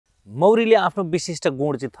मौरीले आफ्नो विशिष्ट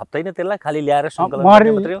गुण चाहिँ थप्दैन त्यसलाई खाली ल्याएर सङ्कलन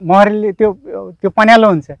गर्ने मात्रै हो मौरीले त्यो पन्यालो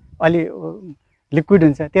हुन्छ अलि लिक्विड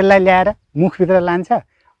हुन्छ त्यसलाई ल्याएर मुखभित्र लान्छ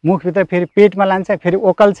मुखभित्र फेरि पेटमा लान्छ फेरि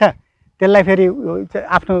ओकल्छ त्यसलाई फेरि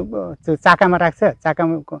आफ्नो चाकामा राख्छ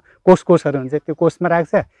चाकामा कोषहरू हुन्छ त्यो कोषमा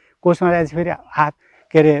राख्छ कोषमा राखेपछि फेरि हात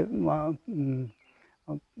के अरे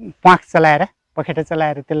प्वाँख चलाएर पखेटा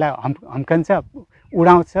चलाएर त्यसलाई हम्कन्छ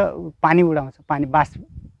उडाउँछ पानी उडाउँछ पानी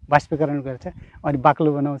बाष्पीकरण गर्छ अनि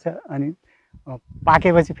बाक्लो बनाउँछ अनि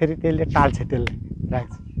पाकेपछि फेरि त्यसले टाल्छ त्यसलाई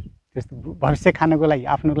राख्छ त्यस्तो भविष्य खानको लागि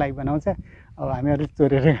आफ्नो लागि बनाउँछ अब हामीहरू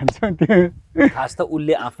चोरेर खान्छौँ त्यो खास त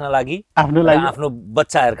उसले आफ्नो लागि आफ्नो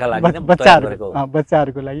बच्चाहरूका लागि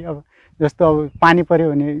बच्चाहरूको लागि अब जस्तो अब पानी पर्यो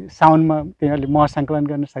भने साउनमा तिनीहरूले मह सङ्कलन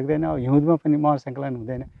गर्न सक्दैन अब हिउँदमा पनि मह सङ्कलन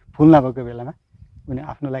हुँदैन फुल नभएको बेलामा उनी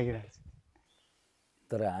आफ्नो लागि राख्छ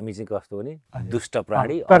तर हामी चाहिँ कस्तो भने दुष्ट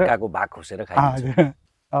प्राणी अर्काको भाग खोसेर खाइदिन्छ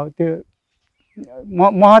अब त्यो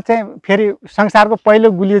मह चाहिँ फेरि संसारको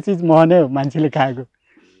पहिलो गुलियो चिज मह नै हो मान्छेले खाएको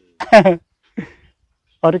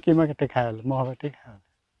अरू केमा खायो होला महबाटै खायो होला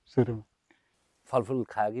सुरुमा फलफुल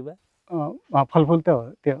खायो कि फलफुल त हो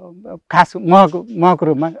त्यो खास महको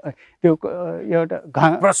रूपमा त्यो एउटा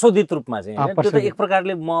प्रशोधित रूपमा चाहिँ त्यो त एक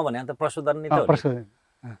प्रकारले मह भने त प्रशोधन नै त हो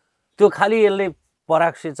त्यो खालि यसले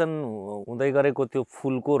परागसेचन हुँदै गरेको त्यो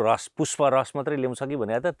फुलको रस पुष्प रस मात्रै ल्याउँछ कि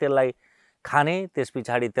भने त त्यसलाई खाने त्यस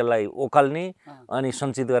पछाडि त्यसलाई ओकल्ने अनि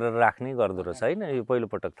सञ्चित गरेर राख्ने गर्दो रहेछ हैन यो पहिलो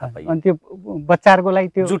पटक थाहा पाइयो अनि त्यो बच्चाहरूको लागि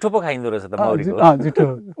त्यो जुठो पो खाइन्दो रहेछ त मौरीको जुठो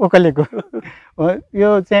ओकलेको यो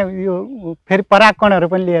चाहिँ यो फेरि परागकणहरू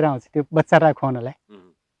पनि लिएर आउँछ त्यो बच्चालाई खुवाउनलाई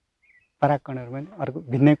परागकणहरू पनि अर्को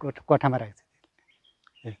भिन्नै कोठामा राख्छ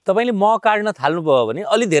तपाईले मह काट्न थाल्नुभयो भने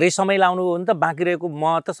अलि धेरै समय लाउनु हो भने त बाँकी रहेको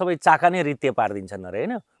मह त सबै चाका नै रित्ते पारिदिन्छन् अरे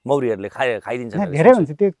हैन मौरीहरूले खाइदिन्छन् धेरै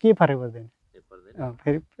हुन्छ त्यो के फरक पर्दैन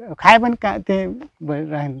फेरि खाए पनि त्यही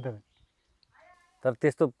भइरहन्छ तर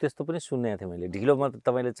त्यस्तो पनि सुनेको थिएँ मैले ढिलोमा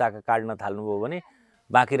तपाईले चाका काट्न थाल्नुभयो भने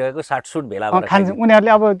बाँकी रहेको साटसुट भेला भएर खान्छ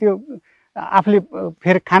उनीहरूले अब त्यो आफूले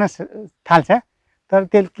फेरि खान थाल्छ तर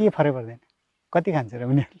त्यसले के फरक पर्दैन कति खान्छ र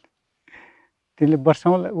उनीहरूले त्यसले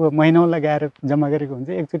वर्षौँ महिनौँ लगाएर जम्मा गरेको हुन्छ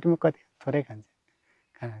एकचोटिमा कति थोरै खान्छ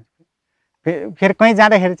फेरि कहीँ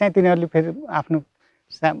जाँदाखेरि चाहिँ तिनीहरूले फेरि आफ्नो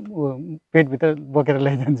पेटभित्र बोकेर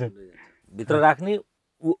लैजान्छन् भित्र राख्ने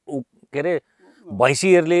के अरे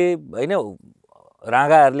भैँसीहरूले होइन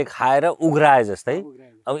राँगाहरूले खाएर उघ्राए जस्तै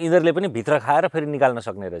अब यिनीहरूले पनि भित्र खाएर फेरि निकाल्न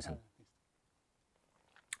सक्ने रहेछन्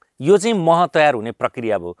यो चाहिँ मह तयार हुने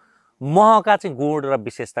प्रक्रिया भयो महका चाहिँ गुण र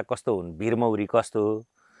विशेषता कस्तो हुन् भिरमौरी कस्तो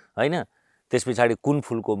होइन त्यस पछाडि कुन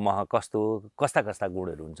फुलको मह कस्तो कस्ता कस्ता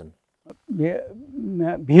गुणहरू हुन्छन्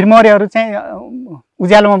भिरमौरीहरू चाहिँ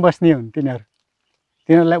उज्यालोमा बस्ने हुन्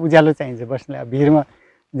तिनीहरूलाई उज्यालो चाहिन्छ बस्नलाई भिरमा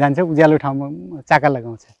जान्छ उज्यालो ठाउँमा चाका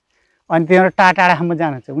लगाउँछ अनि तिनीहरू टाढासम्म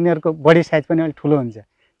जानुहुन्छ उनीहरूको बडी साइज पनि अलिक ठुलो हुन्छ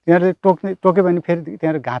तिनीहरूले टोक्यो भने फेरि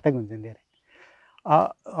तिनीहरू घातक हुन्छन् धेरै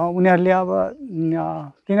उनीहरूले अब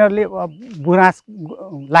तिनीहरूले गुराँस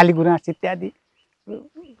लाली गुराँस इत्यादि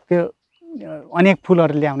त्यो अनेक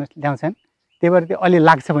फुलहरू ल्याउँछन् त्यही भएर त्यो अलि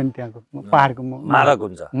लाग्छ भने त्यहाँको पहाडको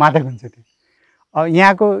मादक हुन्छ त्यो अब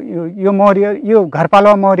यहाँको यो मौरीहरू यो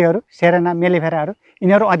घरपालुवा मौरीहरू सेरेना मेलेफेराहरू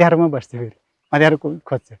यिनीहरू अँध्यारोमा बस्छ फेरि अँध्यारो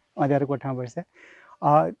खोज्छ अँध्यारो कोठामा बस्छ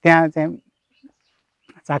त्यहाँ चाहिँ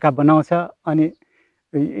चाका बनाउँछ अनि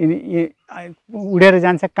उडेर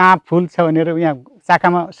जान्छ कहाँ फुल छ भनेर यहाँ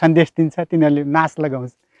चाकामा सन्देश दिन्छ तिनीहरूले नाश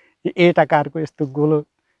लगाउँछ यो एट आकारको यस्तो गोलो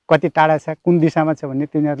कति टाढा छ कुन दिशामा छ भन्ने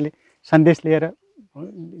तिनीहरूले सन्देश लिएर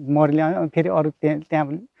मौरीले फेरि अरू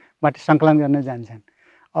त्यहाँबाट सङ्कलन गर्न जान्छन्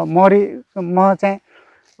अब मह चाहिँ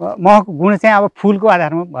महको गुण चाहिँ अब फुलको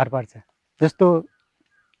आधारमा भर पर्छ जस्तो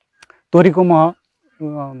तोरीको मह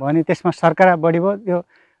भने त्यसमा शर्करा बढी भयो त्यो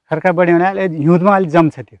शर्करा बढी हुनाले हिउँदमा अलिक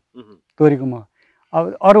जम्छ त्यो तोरीको मह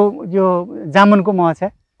अब अरू यो जामुनको मह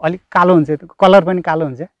छ अलिक कालो हुन्छ कलर पनि कालो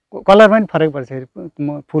हुन्छ कलर पनि फरक पर्छ फेरि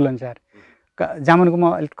फुलअनुसार जामुनको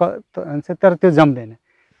मह अलिक हुन्छ तर त्यो जम्दैन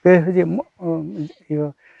त्यसपछि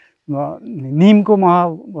यो निमको मह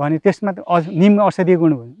भने त्यसमा निम औषधीय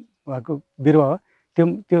गुण भएको बिरुवा हो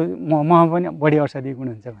त्यो मह पनि बढी औषधीय गुण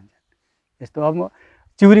हुन्छ भन्छ यस्तो अब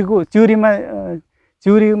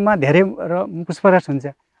चिउरीमा धेरै पुष्परस हुन्छ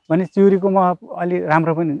भने चिउरीको मह अलि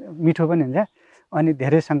राम्रो पनि मिठो पनि हुन्छ अनि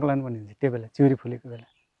धेरै सङ्कलन पनि हुन्छ त्यो बेला चिउरी फुलेको बेला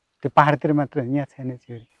त्यो पहाडतिर मात्र यहाँ छैन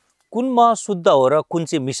चिउरी कुन मह शुद्ध हो र कुन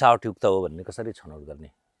चाहिँ मिसावटयुक्त हो भन्ने कसरी छनौट गर्ने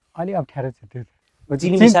अलि अप्ठ्यारो छ त्यो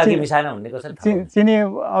चिनी मिसाकी मिसाएन भन्ने कसरी चिनी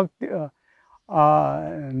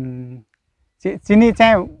चिनी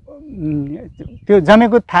चाहिँ त्यो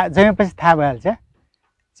जमेपछि थाहा भइहाल्छ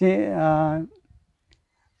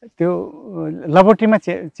त्यो लेबोरेटरीमा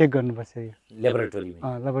चेक गर्नुपर्छ यो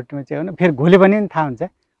लेबोरेटरीमा चेक गर्नु फेरि घोल्यो भने पनि थाहा हुन्छ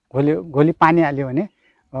घोली पानी हाल्यो भने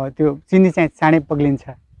त्यो चिनी चाहिँ चाँडै पग्लिन्छ,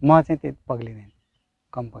 मह चाहिँ त्यो पग्लिँदैन,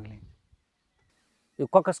 कम पग्लिन्छ। यो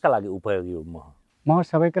ककसका लागि उपयोगी हो मह? मह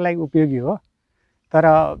सबैको लागि उपयोगी हो, तर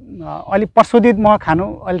अलि प्रशोधित मह खानु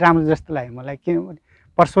अलि राम्रो जस्तो लाग्यो मलाई। किनभने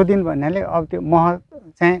प्रशोधित भन्नाले अब त्यो मह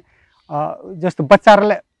चाहिँ जस्तो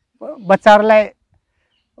बच्चाहरूलाई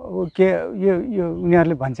के यो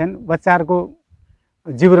उनीहरूले भन्छन् बच्चाहरूको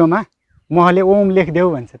जिब्रोमा महले ओम लेखिदेऊ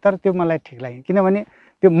भन्छ, तर त्यो मलाई ठिक लाग्यो। किनभने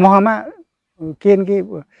त्यो महमा के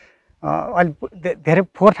अलि धेरै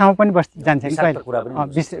फोहोर ठाउँ पनि जान्छ नि,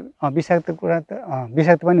 विषाक्त कुरा त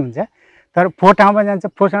विषाक्त पनि हुन्छ, तर फोहोर ठाउँमा जान्छ।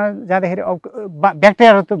 फोहोर ठाउँमा जाँदाखेरि अब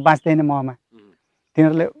ब्याक्टेरियाहरू त बाँच्दैन महमा,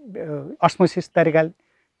 तिनीहरूले अस्मोसिस तरिकाले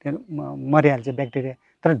मरिहाल्छ ब्याक्टेरिया,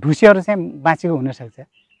 तर ढुसीहरू चाहिँ बाँचेको हुनसक्छ।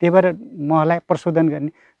 त्यही भएर महलाई प्रशोधन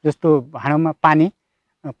गर्ने, जस्तो भाँडोमा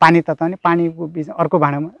पानी तताउने, पानीको बिचमा अर्को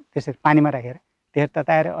भाँडोमा त्यसरी पानीमा राखेर त्यसरी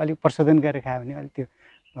तताएर अलिक प्रशोधन गरेर खायो भने अलिक त्यो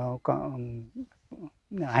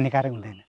हानिकारक हुँदैन।